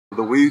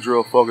the weave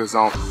drill focuses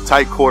on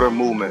tight quarter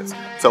movements.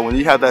 So when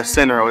you have that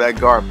center or that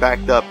guard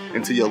backed up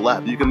into your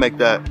lap, you can make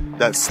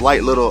that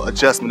slight little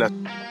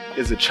adjustment.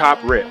 Is a chop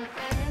rip.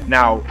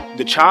 Now,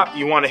 the chop,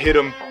 you want to hit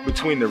them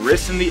between the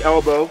wrist and the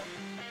elbow.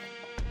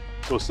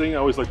 So a thing I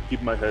always like to keep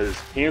in my head is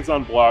hands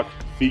on block,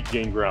 feet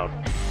gain ground.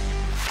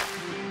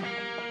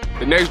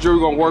 The next drill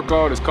we're gonna work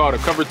on is called a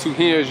cover two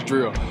hinge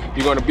drill.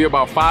 You're gonna be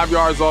about 5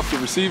 yards off the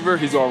receiver.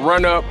 He's gonna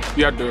run up.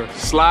 You have to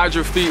slide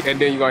your feet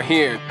and then you're gonna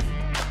hinge.